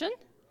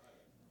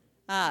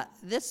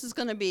This is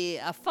going to be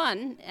a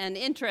fun and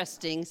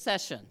interesting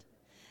session.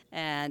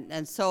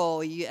 And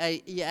so,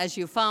 as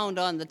you found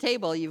on the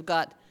table, you've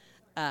got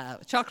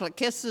chocolate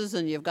kisses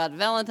and you've got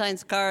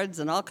Valentine's cards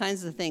and all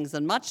kinds of things.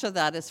 And much of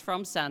that is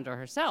from Sandra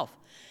herself.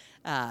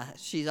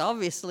 She's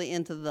obviously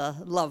into the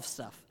love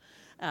stuff,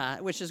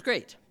 which is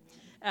great.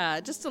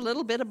 Just a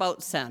little bit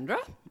about Sandra.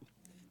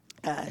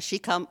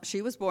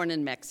 She was born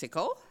in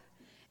Mexico.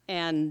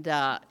 And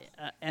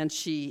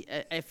she,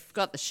 if you've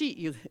got the sheet,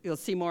 you'll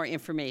see more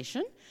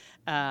information.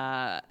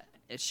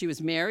 She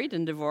was married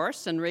and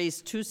divorced and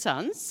raised 2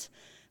 sons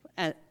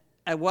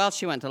while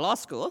she went to law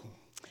school.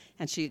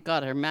 And she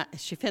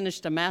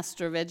finished a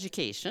Master of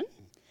Education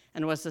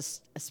and was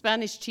a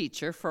Spanish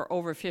teacher for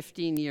over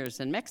 15 years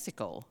in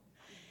Mexico.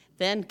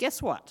 Then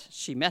guess what?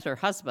 She met her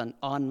husband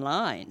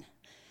online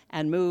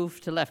and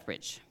moved to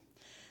Lethbridge.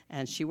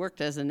 And she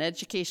worked as an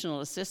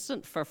educational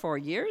assistant for 4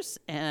 years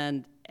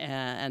and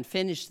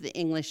finished the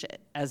English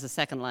as a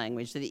second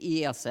language, the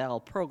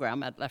ESL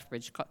program at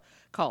Lethbridge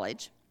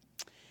College.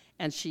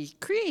 And she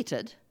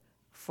created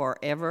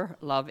Forever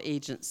Love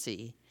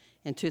Agency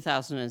in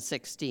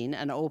 2016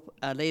 and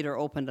later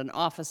opened an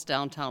office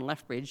downtown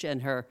Lethbridge,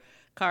 and her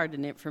card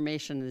and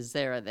information is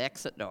there at the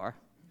exit door.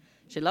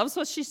 She loves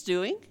what she's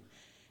doing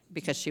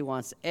because she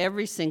wants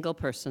every single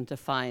person to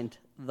find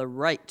the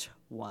right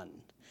one.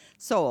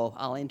 So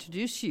I'll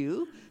introduce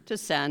you to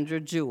Sandra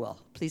Jewell.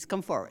 Please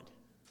come forward.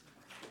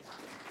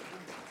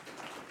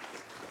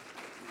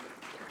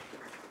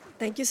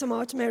 Thank you so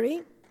much,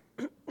 Mary.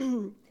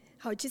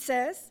 How she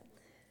says,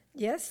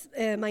 yes,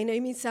 my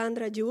name is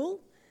Sandra Jewell.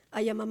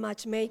 I am a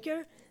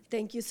matchmaker.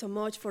 Thank you so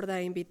much for the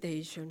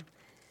invitation.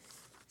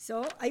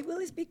 So I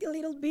will speak a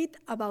little bit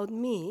about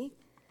me.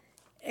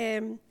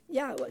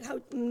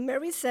 How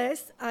Mary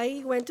says,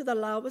 I went to the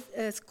law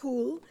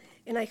school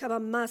and I have a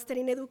master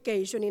in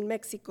education in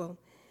Mexico.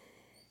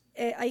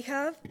 I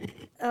have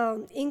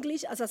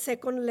English as a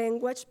second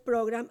language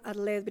program at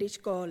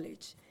Lethbridge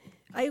College.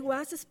 I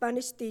was a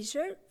Spanish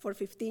teacher for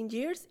 15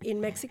 years in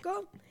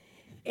Mexico,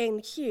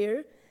 and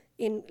here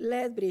in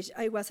Lethbridge,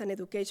 I was an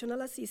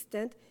educational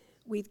assistant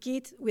with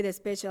kids with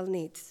special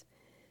needs.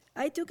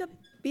 I took a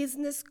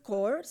business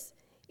course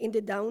in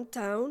the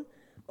downtown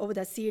of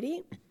the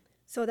city,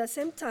 so at the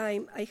same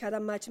time, I had a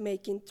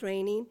matchmaking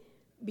training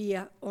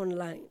via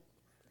online.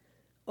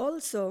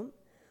 Also,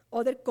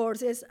 other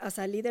courses as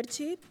a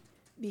leadership,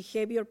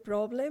 behavior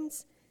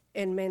problems,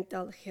 and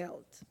mental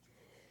health.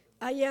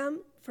 I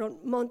am from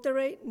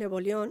Monterrey, Nuevo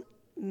León,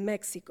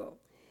 Mexico.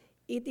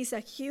 It is a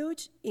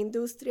huge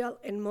industrial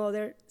and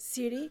modern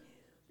city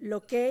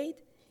located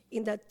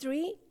in the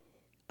 3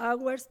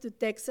 hours to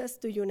Texas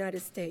to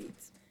United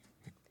States.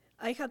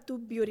 I have 2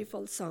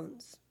 beautiful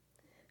sons.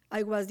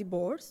 I was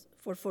divorced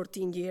for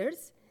 14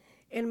 years,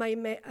 and I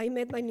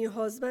met my new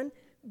husband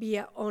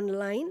via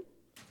online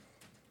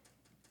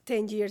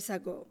 10 years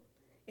ago,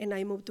 and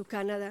I moved to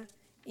Canada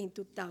in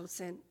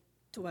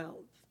 2012.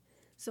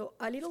 So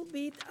a little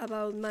bit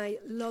about my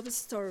love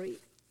story.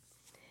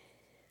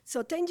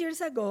 So 10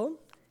 years ago,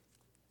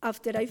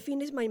 after I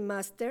finished my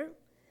master,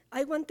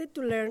 I wanted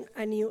to learn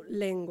a new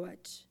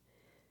language.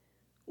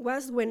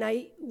 Was when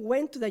I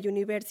went to the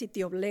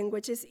University of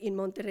Languages in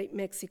Monterrey,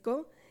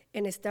 Mexico,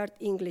 and started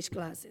English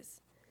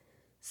classes.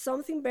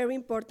 Something very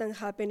important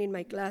happened in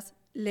my class,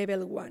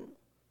 level 1.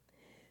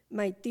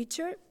 My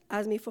teacher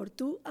asked me for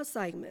 2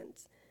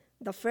 assignments.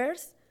 The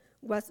first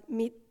was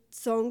meet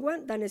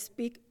someone that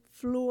speaks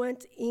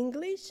fluent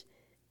English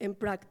and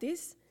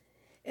practice.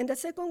 And the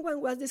second one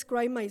was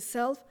describe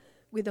myself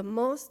with the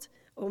most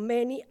or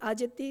many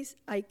adjectives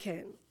I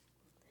can.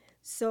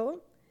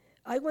 So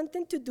I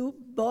wanted to do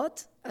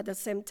both at the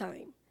same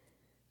time.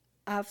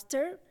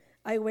 After,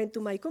 I went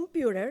to my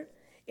computer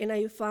and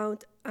I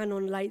found an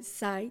online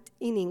site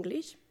in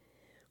English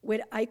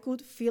where I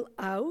could fill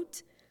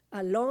out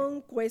a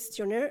long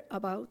questionnaire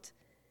about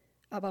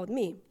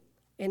me,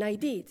 and I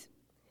did.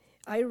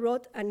 I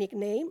wrote a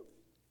nickname,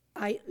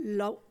 I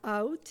logged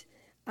out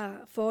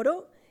a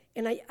photo,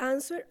 and I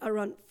answered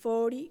around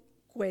 40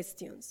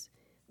 questions.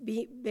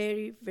 Be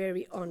very,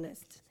 very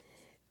honest.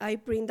 I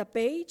print the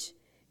page,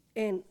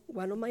 and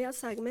one of my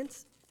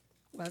assignments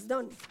was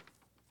done.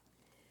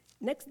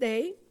 Next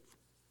day,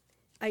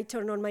 I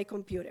turned on my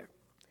computer,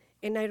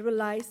 and I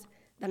realized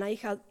that I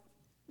had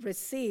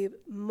received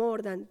more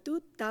than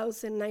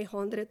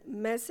 2,900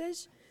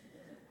 messages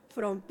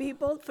from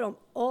people from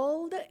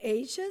all the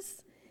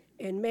ages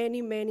and many,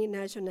 many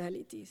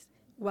nationalities.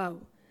 Wow,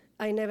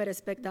 I never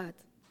expect that.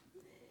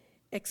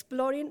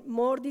 Exploring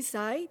more the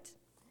site,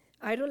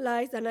 I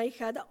realized that I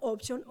had the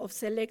option of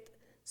select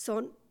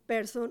some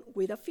person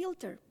with a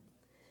filter.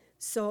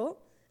 So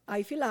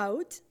I fill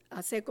out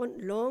a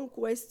second long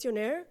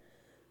questionnaire,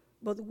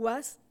 but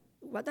was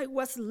what I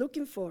was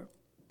looking for.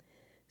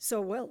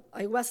 So, well,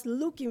 I was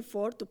looking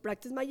for, to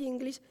practice my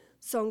English,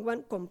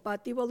 someone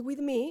compatible with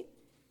me,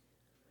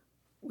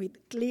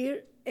 with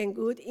clear and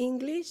good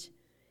English,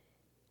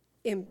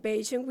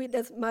 impatient with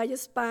my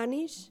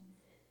Spanish,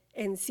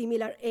 and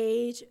similar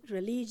age,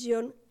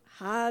 religion,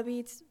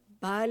 habits,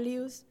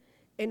 values,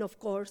 and of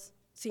course,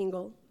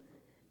 single.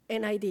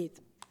 And I did.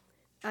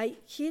 I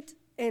hit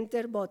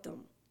enter button.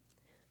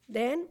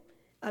 Then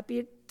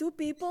appeared two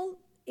people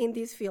in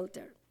this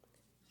filter,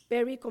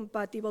 very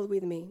compatible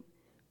with me.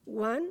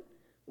 One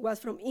was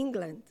from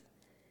England,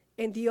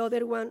 and the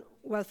other one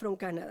was from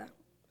Canada.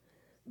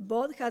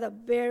 Both had a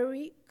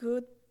very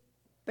good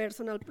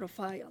personal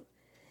profile.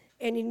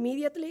 And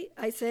immediately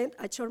I sent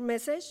a short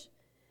message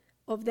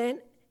of them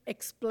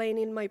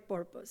explaining my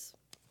purpose.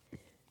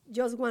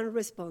 Just one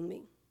responded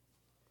me.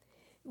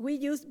 We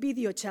used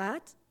video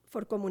chat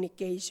for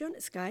communication,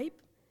 Skype,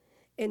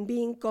 and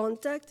be in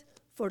contact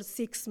for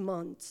 6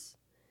 months.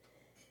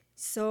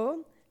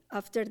 So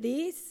after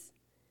this,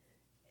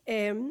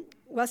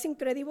 was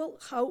incredible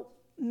how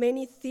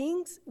many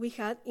things we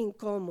had in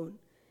common.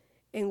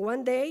 And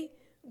one day,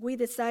 we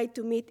decided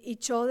to meet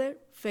each other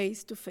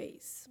face to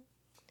face.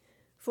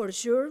 For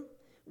sure,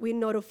 we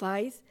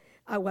notified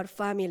our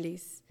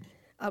families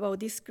about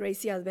this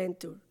crazy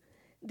adventure.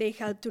 They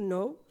had to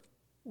know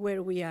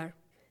where we are.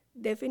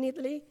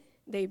 Definitely,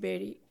 they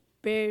very,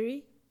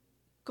 very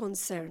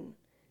concerned,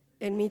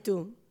 and me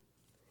too.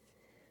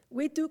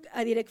 We took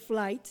a direct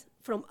flight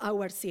from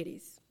our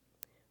cities.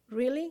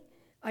 Really,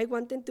 I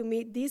wanted to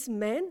meet this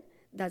man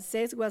that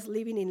says was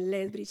living in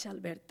Lethbridge,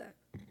 Alberta.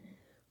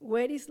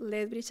 Where is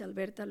Lethbridge,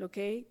 Alberta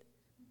located?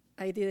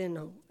 I didn't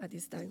know at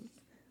this time.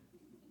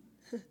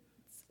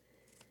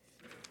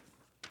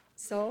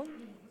 So,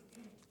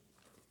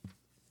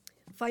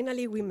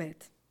 finally we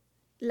met.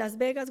 Las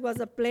Vegas was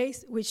the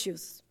place we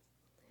chose.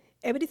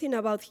 Everything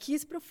about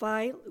his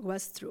profile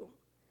was true.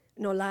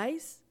 No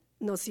lies,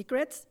 no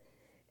secrets,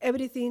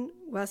 everything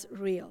was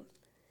real.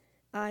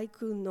 I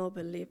could not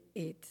believe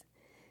it.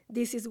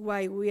 This is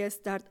why we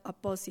start a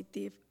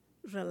positive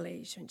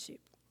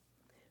relationship.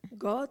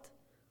 God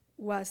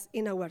was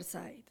in our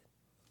side.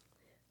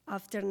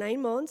 After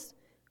 9 months,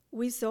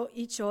 we saw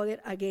each other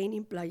again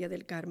in Playa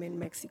del Carmen,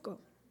 Mexico.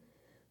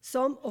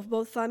 Some of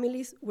both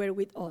families were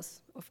with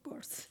us, of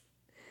course.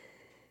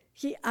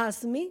 He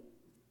asked me,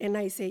 and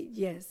I said,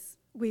 yes,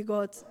 we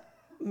got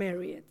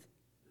married.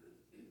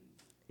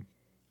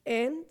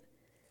 And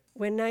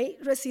when I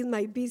received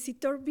my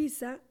visitor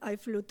visa, I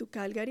flew to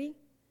Calgary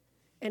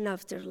and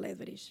after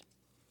Lethbridge.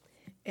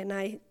 And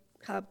I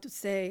have to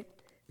say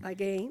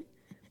again,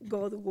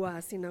 God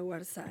was in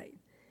our side.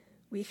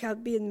 We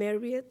have been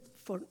married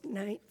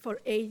for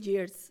 8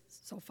 years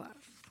so far.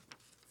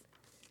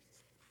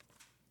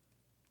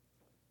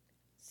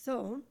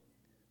 So,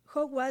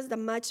 how was the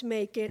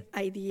Matchmaker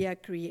idea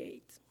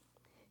created?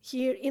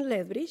 Here in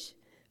Lethbridge,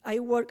 I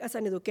worked as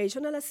an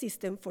educational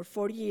assistant for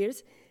 4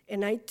 years,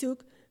 and I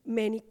took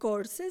many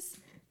courses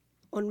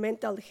on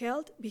mental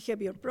health,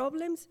 behavior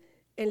problems,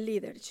 and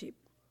leadership.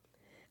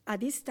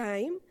 At this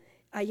time,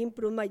 I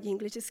improved my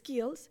English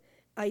skills,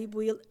 I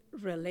built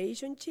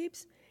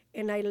relationships,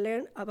 and I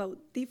learned about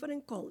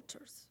different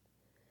cultures.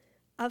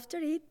 After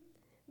it,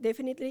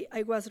 definitely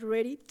I was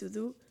ready to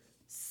do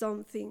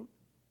something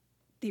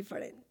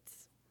different.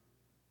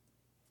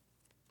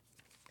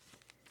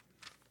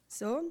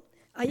 So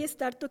I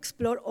started to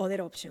explore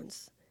other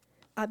options.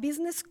 A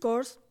business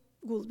course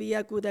would be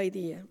a good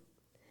idea.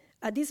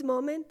 At this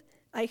moment,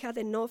 I had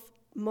enough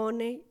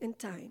money and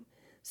time.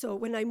 So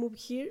when I moved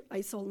here,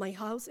 I sold my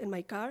house and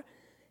my car,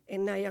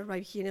 and I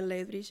arrived here in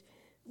Lethbridge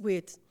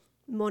with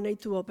money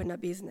to open a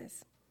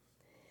business.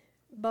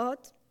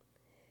 But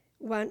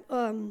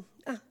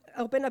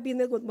open a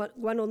business with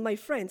one of my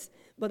friends,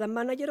 but the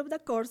manager of the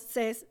course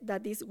says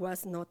that this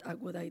was not a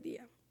good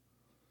idea.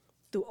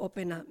 To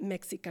open a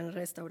Mexican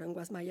restaurant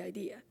was my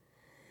idea.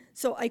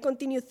 So I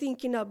continued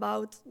thinking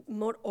about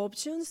more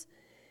options,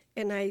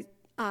 and I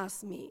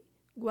asked me,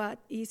 what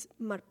is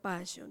my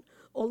passion?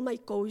 All my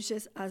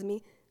coaches asked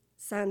me,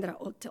 Sandra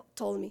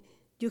told me,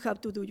 you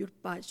have to do your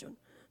passion.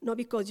 Not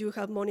because you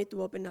have money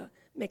to open a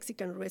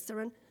Mexican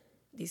restaurant,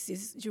 this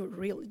is your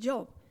real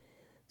job.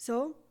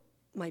 So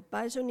my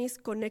passion is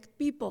connect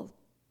people.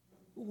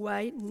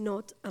 Why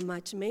not a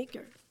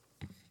matchmaker?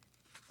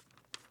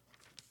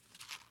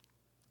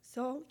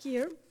 So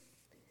here,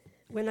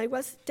 when I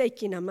was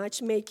taking a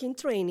matchmaking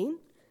training,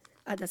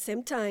 at the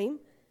same time,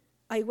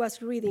 I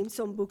was reading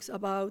some books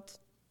about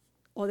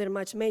other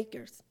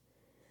matchmakers.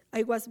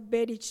 I was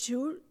very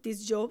sure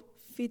this job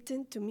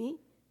fitted to me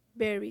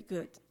very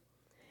good.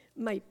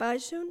 My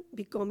passion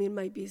becoming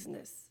my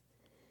business.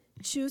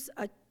 Choose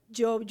a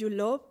job you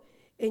love,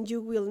 and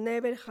you will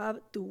never have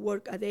to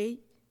work a day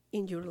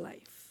in your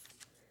life.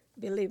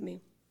 Believe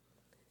me,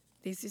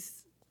 this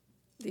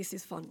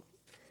is fun.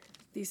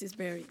 This is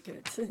very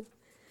good.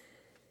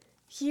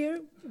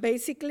 Here,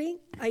 basically,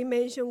 I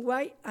mentioned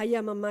why I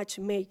am a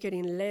matchmaker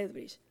in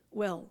Lethbridge.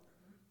 Well,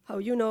 how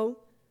you know,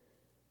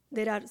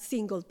 there are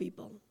single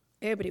people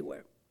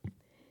everywhere.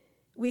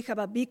 We have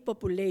a big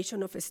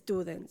population of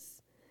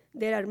students.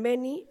 There are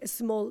many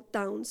small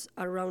towns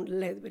around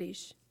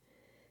Lethbridge.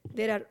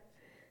 There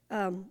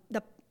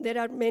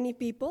are many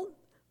people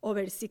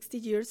over 60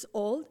 years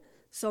old.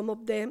 Some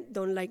of them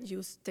don't like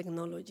use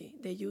technology.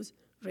 They use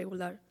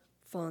regular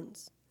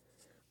phones.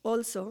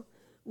 Also,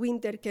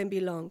 winter can be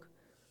long.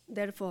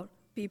 Therefore,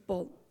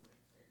 people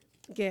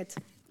get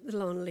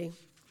lonely.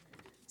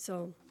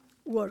 So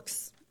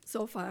works.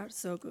 So far,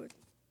 so good.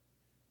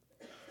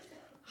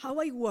 How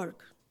I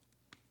work.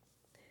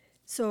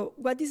 So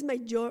what is my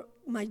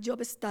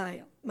job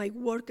style, my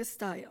work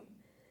style?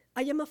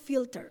 I am a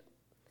filter.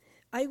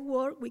 I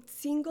work with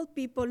single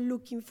people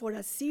looking for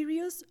a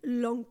serious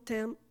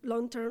long-term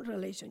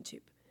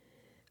relationship.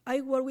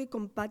 I work with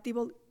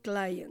compatible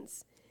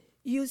clients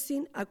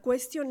using a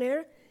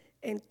questionnaire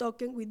and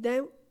talking with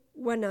them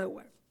 1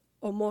 hour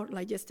or more,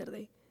 like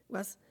yesterday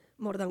was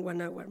more than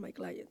 1 hour, my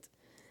client.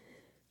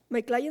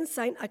 My client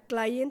signed a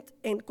client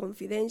and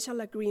confidential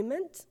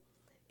agreement,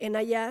 and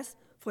I asked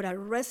for a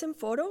recent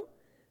photo,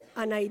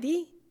 an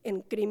ID,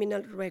 and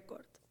criminal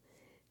record.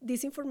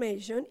 This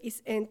information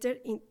is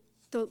entered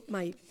into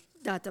my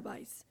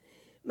database.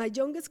 My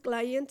youngest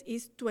client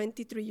is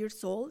 23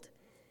 years old,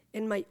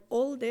 and my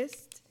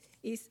oldest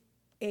is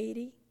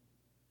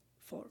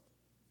 84.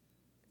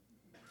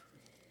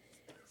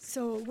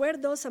 So where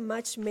does a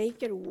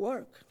matchmaker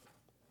work?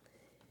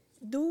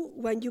 Do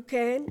what you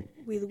can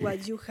with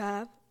what you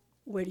have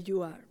where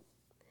you are.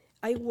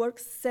 I work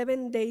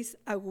 7 days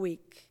a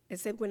week,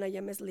 except when I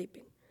am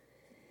sleeping.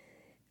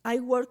 I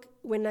work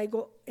when I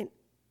go in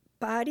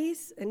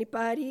parties, any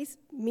parties,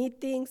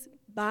 meetings,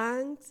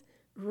 banks,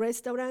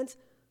 restaurants,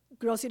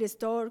 grocery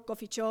store,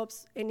 coffee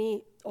shops,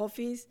 any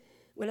office,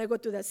 when I go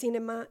to the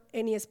cinema,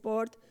 any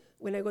sport,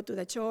 when I go to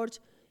the church,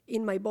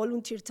 in my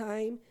volunteer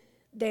time,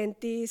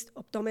 dentist,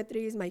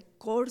 optometrist, my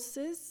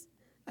courses.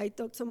 I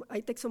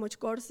take so much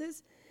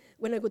courses.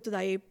 When I go to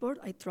the airport,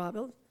 I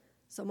travel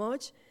so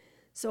much.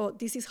 So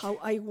this is how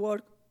I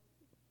work,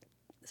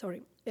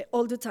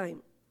 all the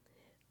time.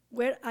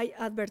 Where I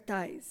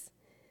advertise.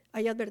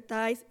 I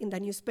advertise in the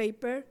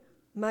newspaper,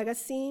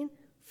 magazine,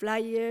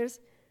 flyers,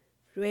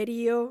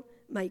 radio,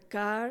 my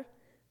car,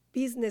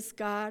 business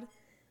card,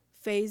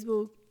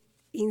 Facebook,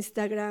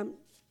 Instagram,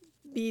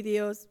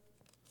 videos,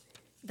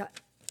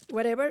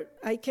 whatever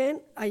I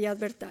can, I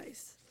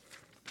advertise.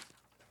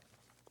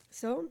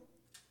 So,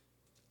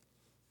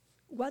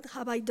 what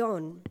have I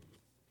done?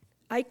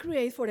 I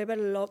created Forever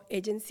Love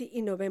Agency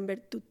in November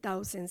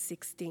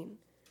 2016.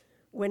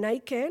 When I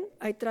can,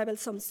 I travel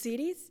some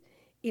cities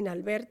in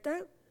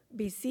Alberta,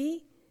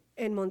 BC,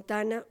 and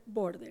Montana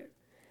border.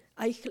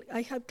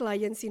 I have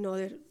clients in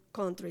other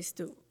countries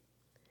too.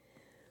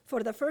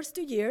 For the first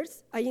 2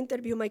 years, I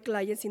interview my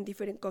clients in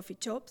different coffee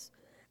shops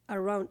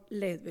around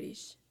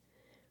Lethbridge.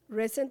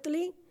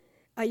 Recently,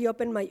 I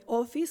opened my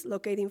office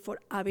located in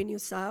 4th Avenue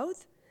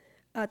South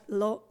at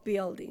Law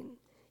Building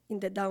in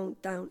the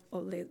downtown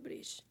of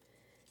Lethbridge.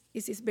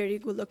 This is a very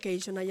good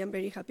location. I am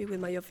very happy with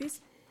my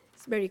office.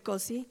 It's very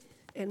cozy,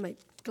 and my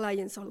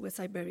clients always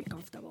are very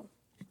comfortable.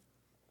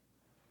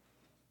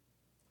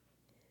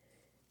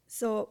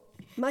 So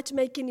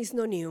matchmaking is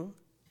not new.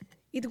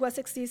 It was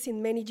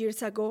existing many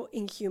years ago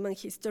in human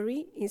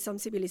history, in some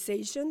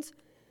civilizations,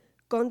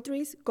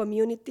 countries,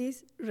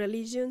 communities,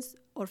 religions,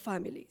 or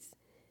families.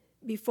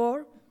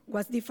 Before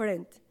was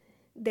different.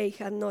 They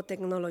had no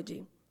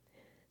technology.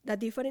 The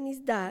difference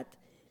is that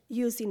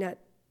using a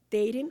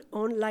dating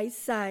online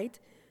site,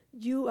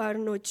 you are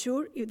not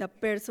sure if the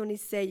person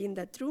is saying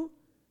the truth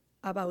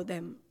about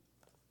them.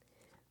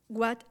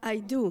 What I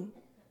do,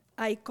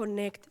 I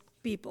connect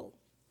people.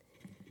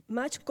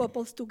 Match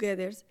couples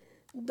together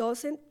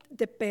doesn't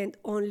depend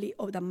only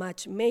on the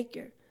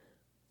matchmaker.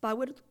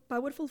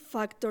 Powerful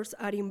factors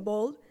are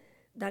involved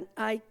that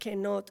I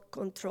cannot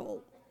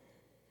control.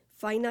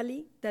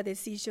 Finally, the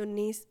decision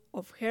is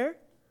of her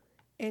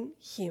and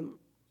him.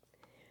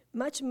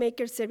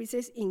 Matchmaker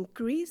services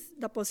increase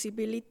the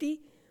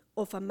possibility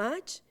of a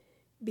match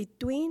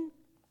between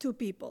two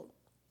people.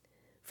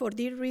 For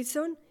this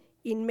reason,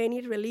 in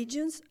many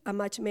religions, a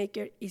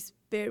matchmaker is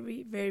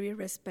very, very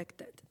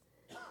respected.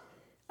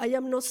 I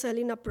am not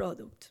selling a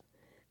product.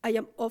 I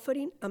am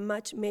offering a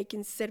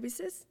matchmaking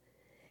services,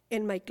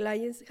 and my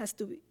clients has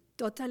to be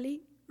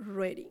totally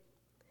ready.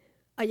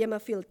 I am a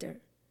filter,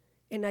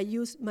 and I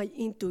use my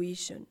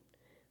intuition.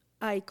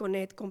 I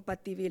connect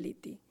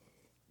compatibility.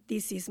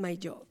 This is my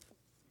job.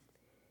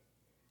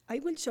 I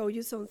will show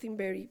you something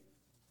very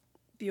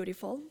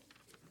beautiful.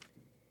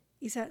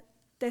 It's a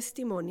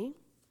testimony.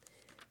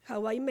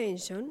 How I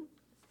mentioned,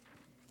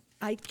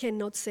 I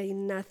cannot say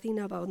nothing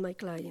about my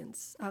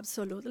clients,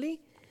 absolutely.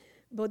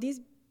 But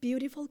this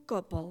beautiful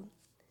couple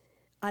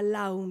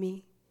allow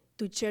me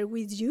to share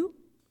with you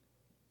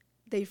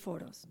their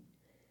photos.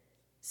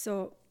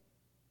 So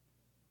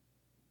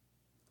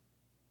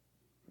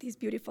this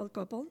beautiful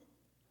couple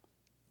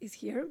is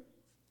here.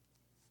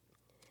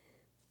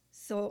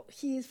 So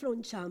he is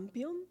from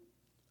Champion,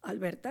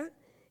 Alberta,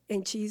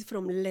 and she is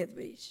from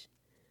Lethbridge.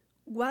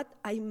 What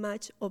I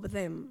match of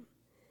them?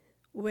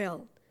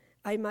 Well,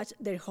 I match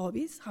their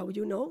hobbies, how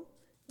you know,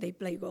 they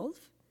play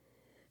golf.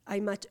 I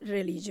match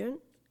religion,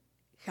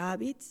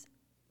 habits,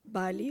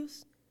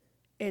 values,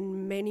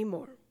 and many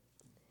more.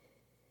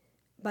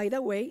 By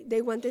the way,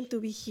 they wanted to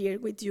be here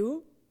with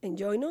you and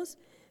join us,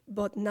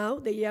 but now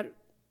they are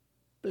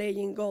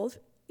playing golf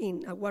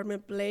in a warmer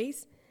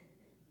place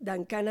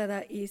than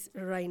Canada is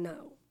right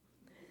now.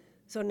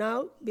 So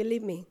now,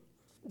 believe me,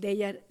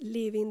 they are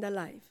living the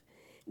life.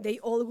 They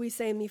always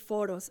send me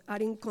photos, are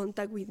in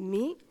contact with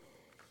me,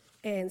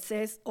 and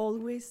says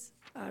always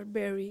are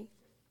very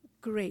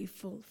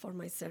grateful for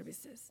my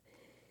services.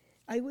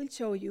 I will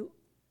show you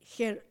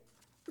her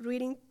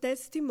reading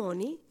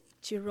testimony.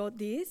 She wrote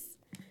this.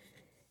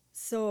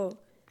 So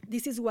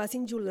this was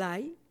in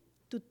July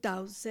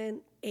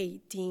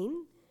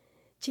 2018.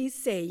 She's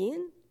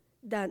saying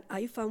that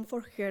I found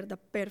for her the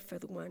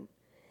perfect one,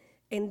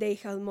 and they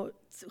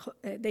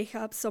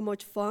have so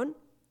much fun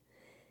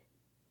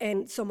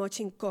and so much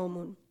in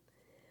common.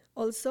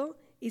 Also,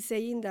 is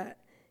saying that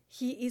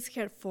he is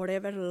her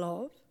forever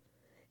love,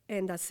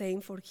 and the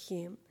same for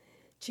him.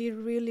 She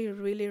really,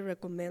 really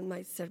recommends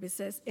my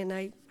services, and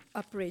I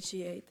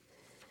appreciate.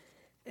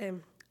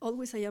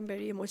 Always I am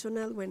very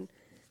emotional when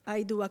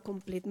I do a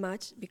complete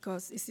match,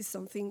 because this is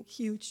something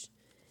huge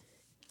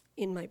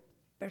in my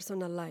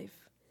personal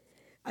life.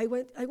 I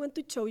want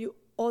to show you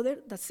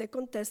the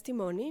second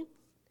testimony.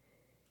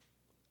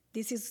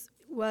 This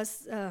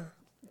was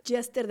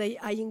yesterday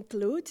I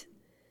include,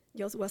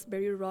 just was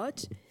very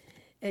rushed.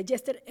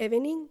 Yesterday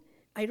evening,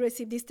 I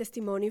received this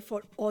testimony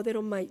for other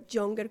of my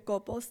younger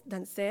couples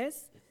that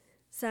says,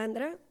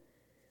 Sandra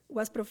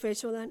was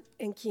professional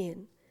and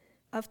keen.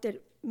 After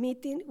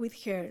meeting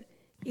with her,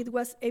 it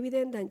was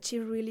evident that she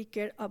really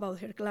cared about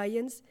her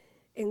clients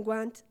and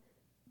want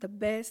the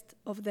best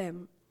of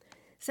them.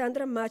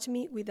 Sandra matched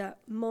me with the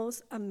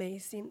most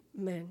amazing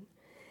man.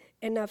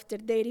 And after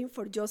dating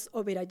for just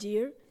over a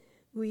year,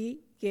 we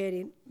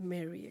getting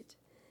married.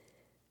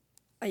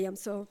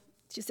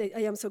 She said,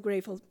 I am so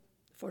grateful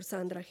for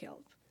Sandra's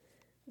help.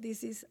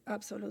 This is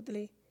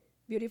absolutely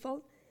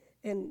beautiful.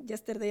 And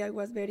yesterday I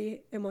was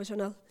very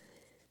emotional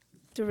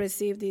to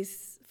receive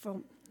this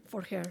for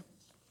her.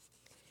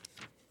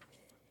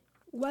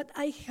 What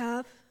I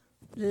have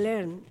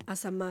learned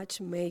as a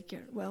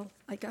matchmaker, well,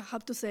 I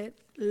have to say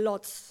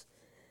lots.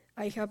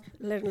 I have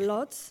learned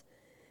lots.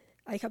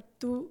 I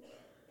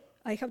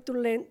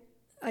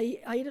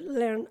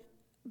learned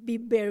be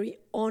very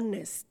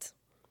honest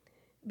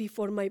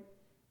before my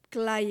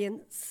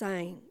client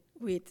sign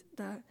with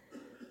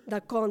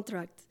the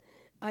contract.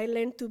 I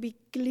learned to be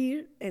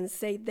clear and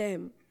say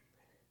them,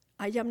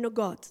 I am not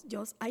God,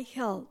 just I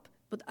help,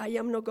 but I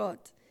am not God.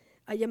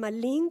 I am a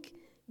link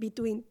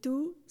between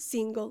two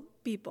single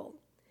people.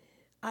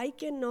 I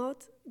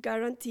cannot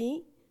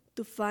guarantee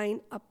to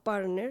find a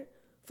partner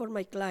for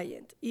my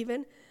client.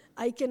 Even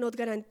I cannot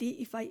guarantee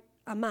if a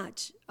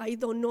match. I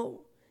don't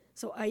know.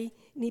 So I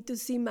need to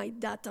see my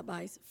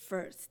database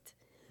first.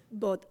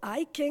 But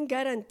I can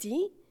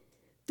guarantee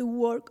to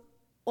work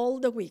all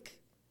the week,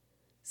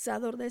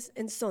 Saturdays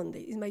and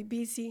Sundays, is my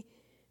busy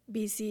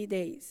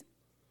days.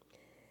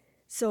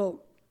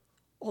 So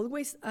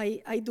always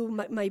I do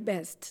my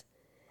best.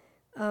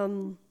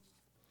 I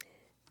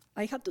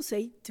have to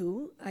say,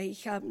 too, I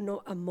have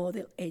not a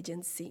model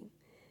agency.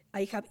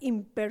 I have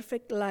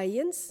imperfect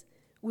clients.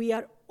 We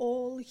are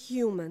all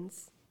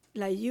humans,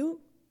 like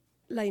you,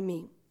 like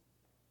me.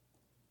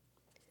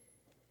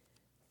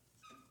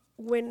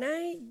 When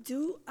I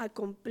do a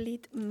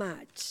complete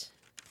match,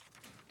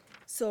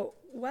 so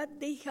what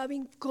they have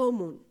in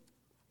common?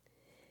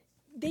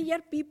 They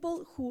are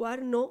people who are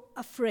not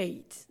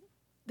afraid.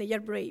 They are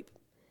brave.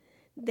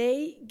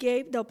 They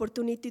gave the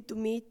opportunity to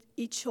meet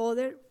each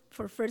other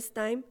for first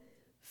time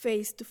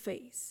face to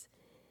face.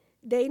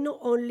 They not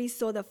only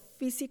saw the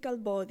physical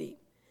body,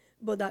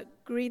 but the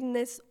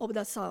greatness of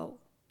the soul.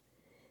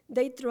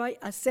 They try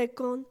a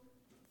second,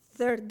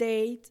 third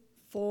date,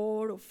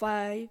 4 or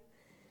 5,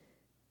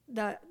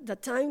 the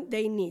time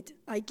they need.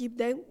 I give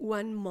them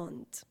 1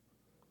 month.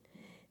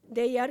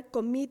 They are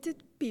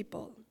committed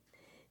people.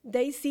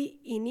 They see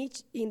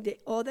in the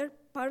other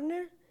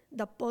partner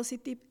the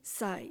positive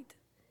side.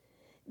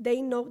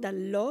 They know that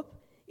love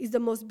is the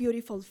most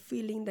beautiful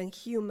feeling that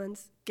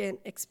humans can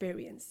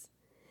experience.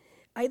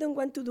 I don't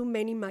want to do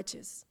many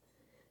matches.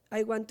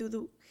 I want to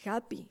do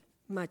happy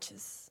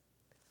matches.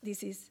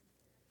 This is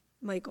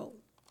my goal.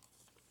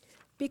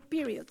 Peak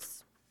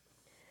periods.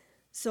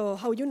 So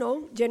how you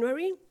know,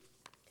 January,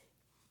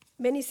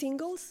 many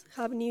singles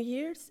have New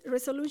Year's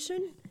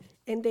resolution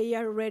and they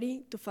are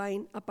ready to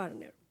find a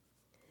partner.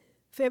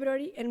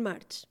 February and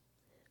March,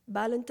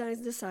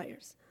 Valentine's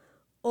desires,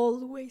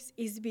 always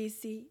is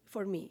busy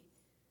for me,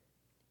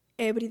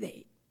 every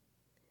day.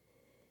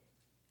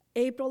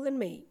 April and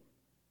May,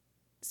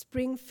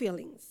 spring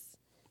feelings.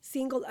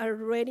 Singles are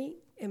ready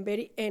and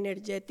very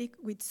energetic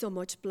with so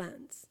much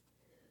plans.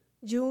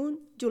 June,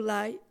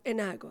 July, and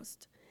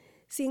August,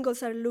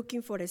 singles are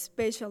looking for a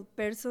special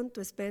person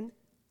to spend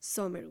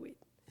summer with.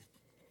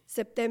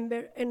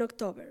 September and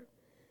October,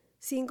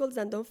 singles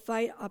that don't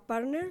find a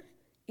partner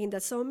in the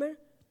summer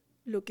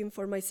looking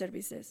for my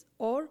services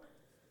or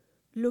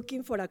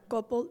looking for a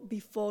couple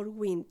before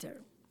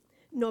winter.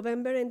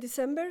 November and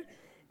December,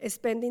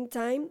 spending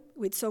time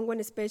with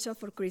someone special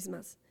for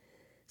Christmas.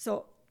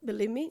 So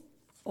believe me,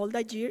 all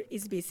that year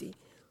is busy.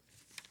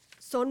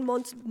 Some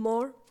months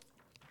more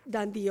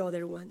than the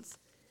other ones.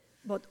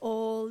 but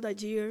all the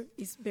year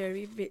is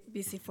very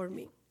busy for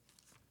me.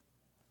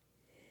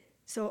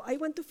 So I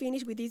want to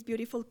finish with this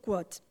beautiful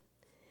quote.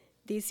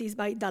 This is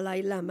by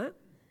Dalai Lama.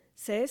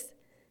 Says,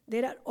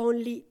 there are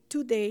only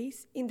 2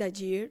 days in the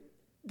year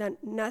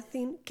that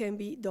nothing can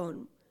be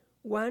done.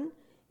 One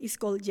is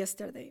called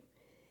yesterday,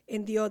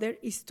 and the other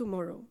is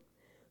tomorrow.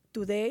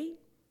 Today,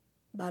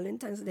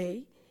 Valentine's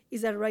Day,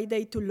 is the right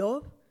day to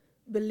love,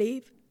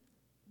 believe,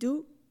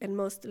 do, and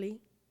mostly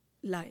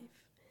live.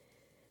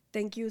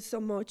 Thank you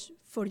so much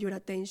for your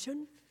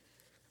attention.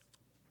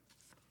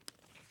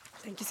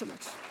 Thank you so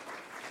much.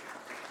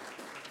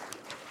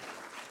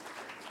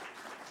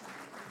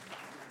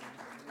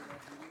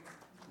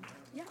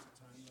 Yeah,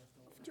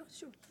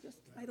 sure. Just,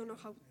 I don't know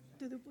how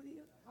to do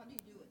video. How do you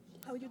do it?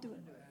 How you do it?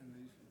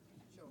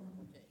 Sure,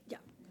 okay. Yeah.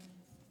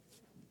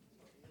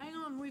 Hang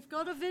on, we've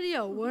got a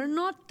video. We're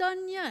not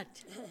done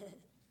yet.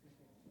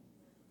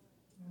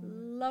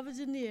 Love is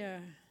in the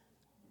air.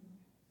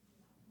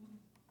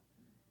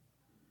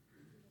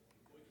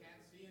 We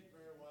can't see it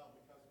very well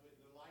because the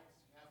lights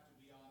have to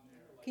be on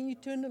there. Can you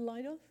turn the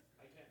light off?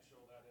 I can't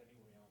show that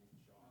anyway on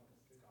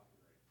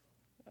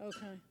copyright.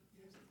 Okay.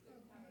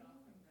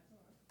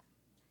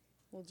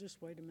 We'll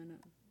just wait a minute.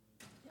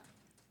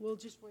 We'll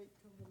just wait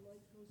till the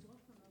light goes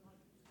off and then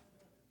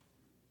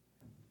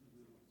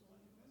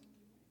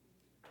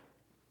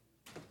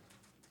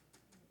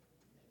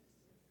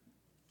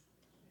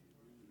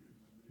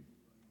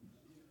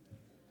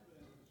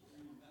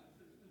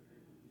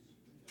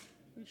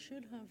we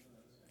should have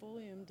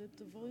volume. Did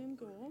the volume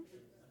go off?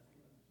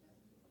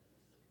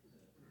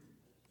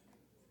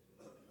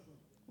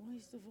 Why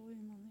is the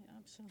volume on the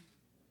app so?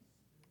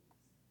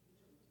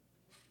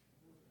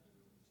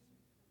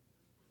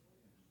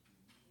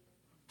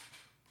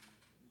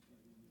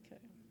 Okay.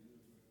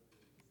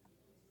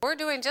 We're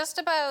doing just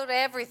about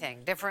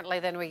everything differently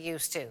than we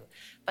used to.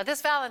 But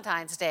this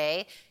Valentine's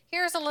Day,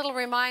 here's a little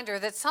reminder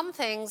that some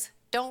things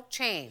don't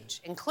change,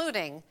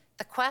 including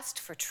the quest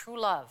for true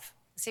love.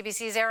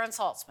 CBC's Aaron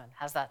Saltzman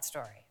has that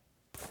story.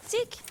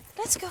 Zeke,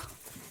 let's go.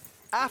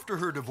 After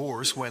her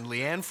divorce, when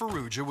Leanne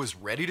Ferrugia was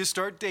ready to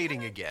start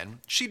dating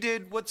again, she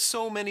did what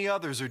so many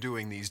others are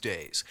doing these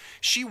days.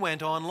 She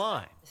went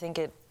online. I think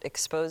it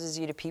exposes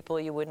you to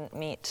people you wouldn't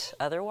meet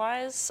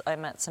otherwise. I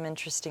met some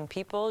interesting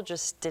people,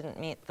 just didn't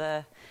meet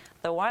the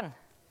one.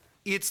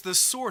 It's the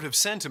sort of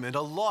sentiment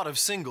a lot of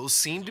singles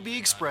seem to be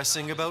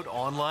expressing about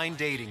online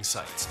dating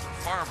sites.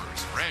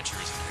 Farmers, ranchers,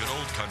 and good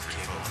old country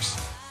folks.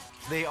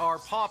 They are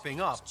popping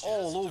up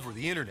all over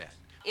the internet.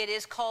 It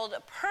is called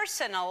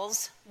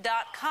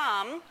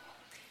personals.com.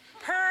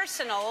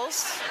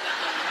 Personals.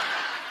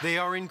 They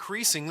are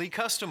increasingly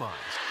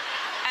customized.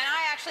 And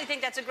I actually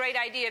think that's a great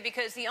idea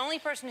because the only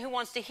person who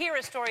wants to hear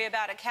a story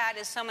about a cat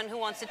is someone who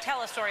wants to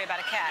tell a story about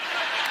a cat.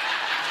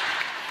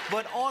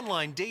 But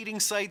online dating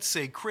sites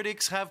say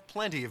critics have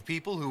plenty of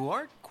people who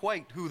aren't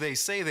quite who they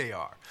say they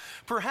are.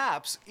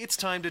 Perhaps it's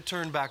time to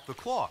turn back the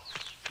clock.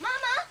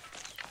 Mama!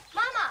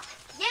 Mama!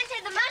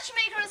 Yente, the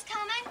matchmaker is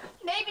coming.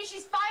 Maybe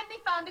she's finally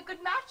found a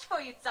good match for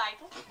you,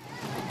 Zeitel.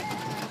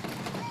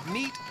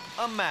 Meet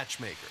a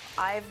matchmaker.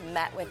 I've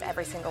met with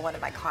every single one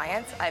of my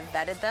clients. I've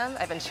vetted them.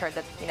 I've ensured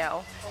that,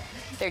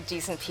 they're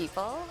decent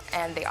people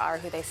and they are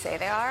who they say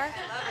they are.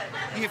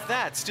 If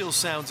that still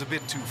sounds a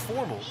bit too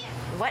formal,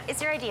 what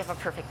is your idea of a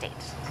perfect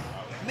date?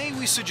 May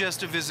we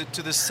suggest a visit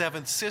to the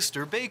Seventh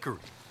Sister Bakery?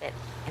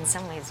 In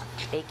some ways,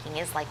 baking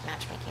is like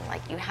matchmaking.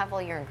 Like, you have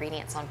all your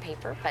ingredients on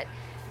paper, but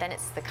then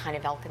it's the kind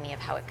of alchemy of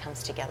how it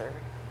comes together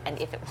and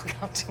if it will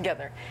come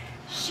together.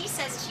 She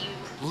says to you...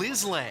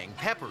 Liz Lang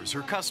peppers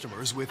her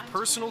customers with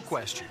personal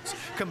questions,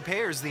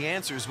 compares the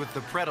answers with the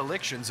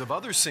predilections of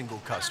other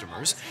single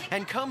customers,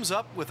 and comes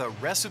up with a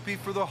recipe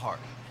for the heart.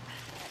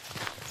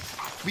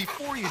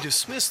 Before you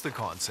dismiss the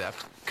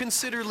concept,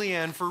 consider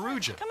Leanne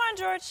Ferrugia. Come on,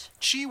 George.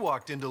 She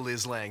walked into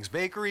Liz Lang's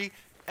bakery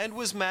and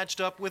was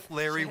matched up with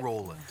Larry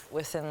Rowland.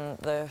 Within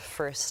the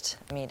first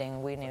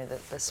meeting, we knew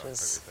that this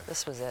was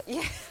it.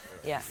 Yeah.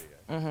 Yeah.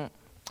 Mm-hmm.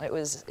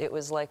 It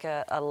was like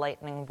a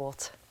lightning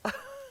bolt.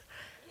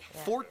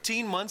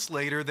 14 months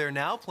later, they're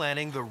now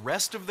planning the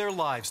rest of their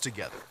lives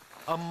together.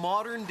 A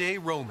modern-day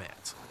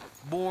romance,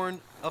 born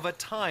of a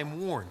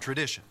time-worn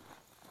tradition.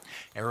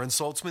 Aaron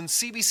Saltzman,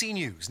 CBC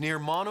News, near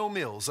Mono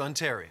Mills,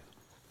 Ontario.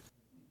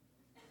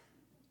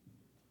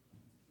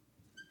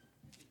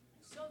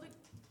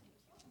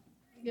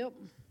 Yep.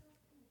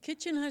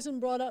 Kitchen hasn't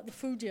brought out the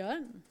food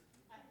yet.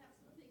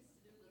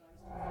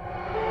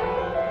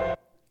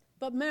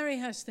 But Mary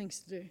has things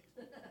to do.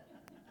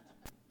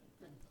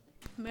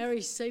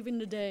 Mary's saving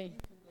the day.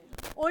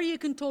 Or you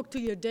can talk to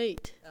your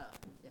date.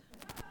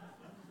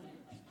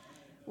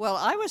 Well,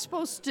 I was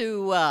supposed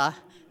to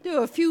do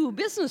a few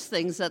business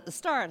things at the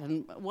start,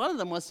 and one of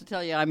them was to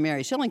tell you I'm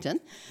Mary Shillington.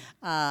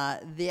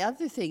 The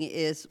other thing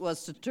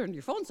was to turn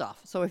your phones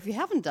off. So if you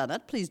haven't done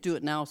it, please do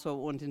it now so it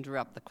won't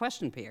interrupt the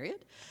question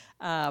period.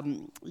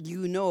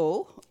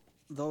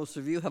 Those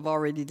of you have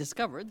already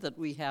discovered that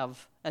we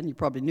have, and you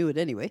probably knew it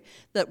anyway,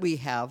 that we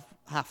have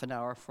half an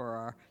hour for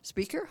our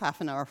speaker, half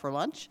an hour for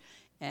lunch,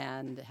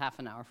 and half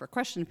an hour for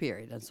question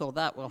period. And so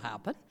that will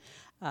happen.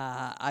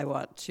 I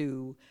want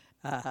to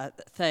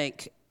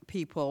thank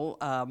people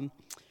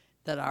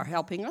that are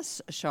helping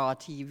us, Shaw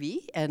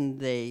TV, and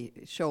they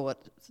show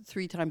it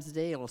 3 times a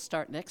day. It'll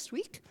start next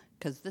week,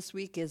 because this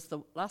week is the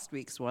last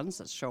week's ones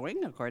that's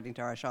showing, according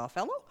to our Shaw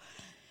fellow.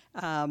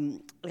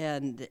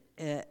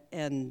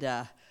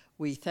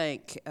 We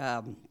thank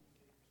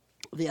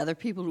the other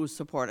people who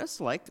support us,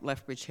 like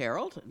Lethbridge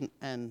Herald,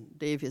 and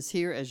Dave is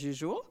here as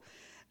usual,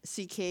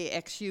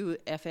 CKXU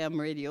FM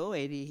Radio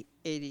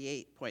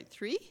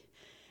 88.3,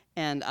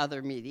 and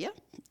other media,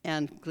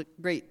 and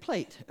Great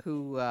Plate,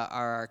 who are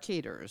our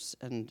caterers.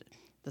 And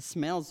the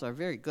smells are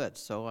very good,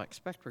 so I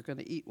expect we're going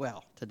to eat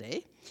well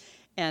today.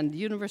 And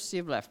University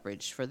of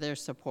Lethbridge for their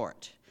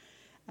support.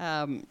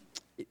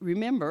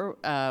 Remember,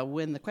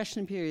 when the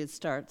question period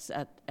starts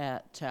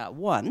at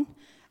 1,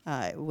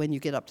 when you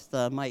get up to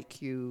the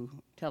mic, you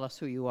tell us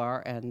who you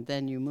are, and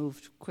then you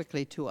move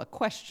quickly to a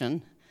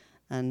question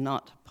and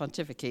not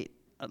pontificate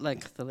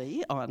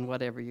lengthily on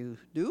whatever you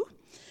do.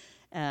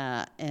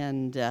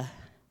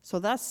 So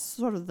that's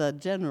sort of the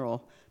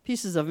general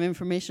pieces of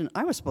information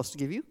I was supposed to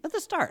give you at the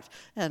start.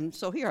 And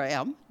so here I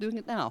am, doing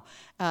it now.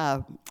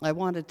 I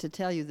wanted to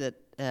tell you that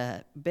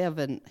Bev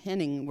and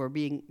Henning were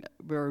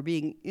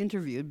being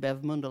interviewed,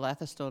 Bev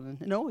Mundell-Atherstone.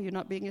 No, you're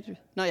not being interviewed?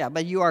 No, yeah,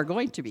 but you are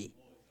going to be.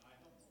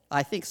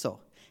 I think so.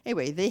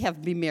 Anyway, they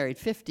have been married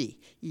 50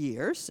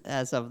 years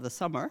as of the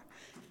summer.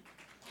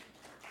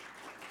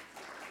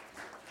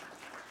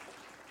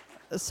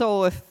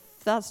 So if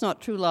that's not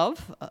true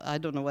love, I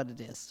don't know what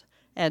it is.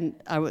 And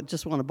I would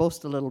just want to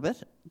boast a little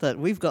bit that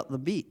we've got the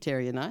beat,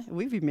 Terry and I.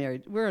 We've been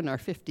married. We're in our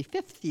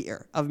 55th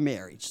year of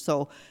marriage.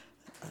 So,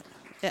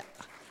 yeah.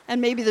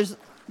 And maybe there's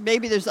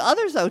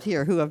others out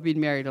here who have been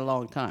married a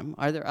long time.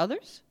 Are there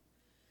others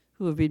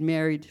who have been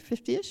married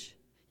 50-ish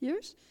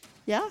years?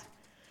 Yeah?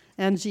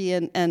 Angie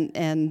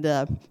and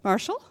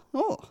Marshall?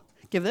 Oh,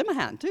 give them a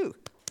hand, too.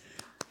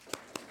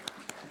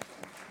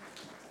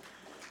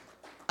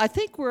 I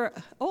think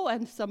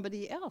and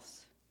somebody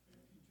else.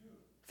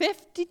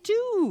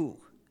 52.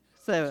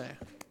 So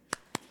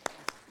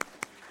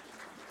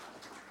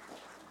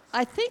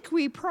I think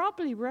we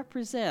probably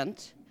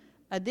represent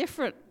a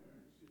different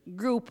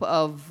group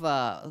of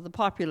the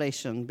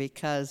population,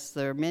 because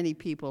there are many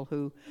people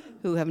who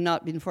have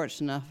not been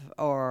fortunate enough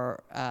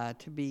or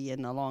to be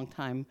in a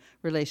long-time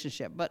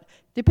relationship. But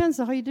depends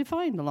on how you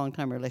define a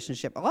long-time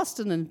relationship.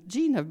 Austin and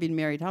Jean have been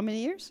married how many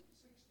years?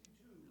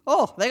 62.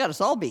 Oh, they got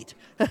us all beat.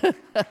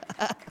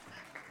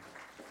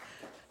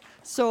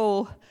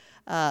 So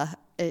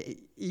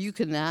you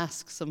can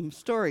ask some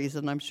stories,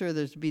 and I'm sure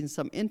there's been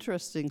some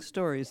interesting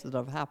stories that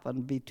have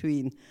happened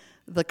between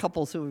the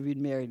couples who have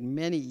been married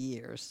many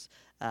years.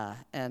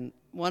 And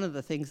one of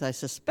the things I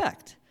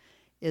suspect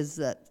is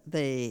that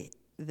they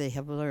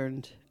have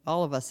learned,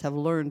 all of us have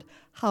learned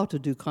how to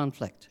do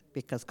conflict,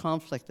 because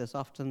conflict is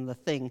often the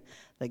thing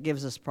that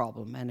gives us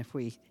problem. And if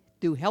we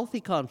do healthy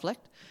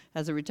conflict,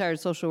 as a retired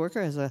social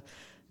worker,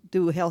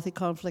 do healthy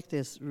conflict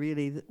is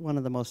really one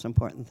of the most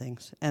important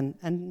things. And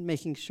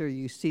making sure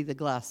you see the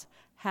glass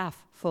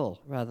half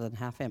full rather than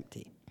half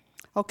empty.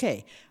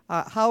 Okay,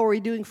 how are we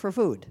doing for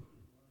food?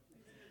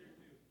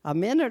 A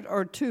minute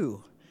or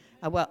two?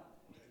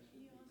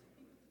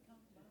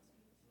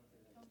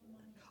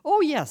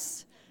 Oh,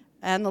 yes.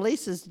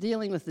 Annalise is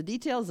dealing with the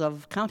details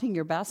of counting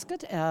your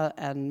basket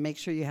and make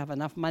sure you have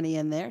enough money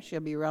in there.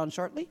 She'll be around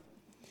shortly.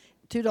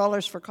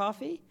 $2 for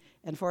coffee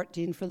and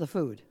 $14 for the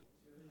food.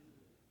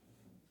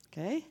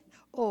 Okay?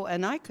 Oh,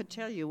 and I could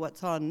tell you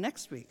what's on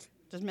next week.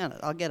 Just a minute,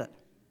 I'll get it.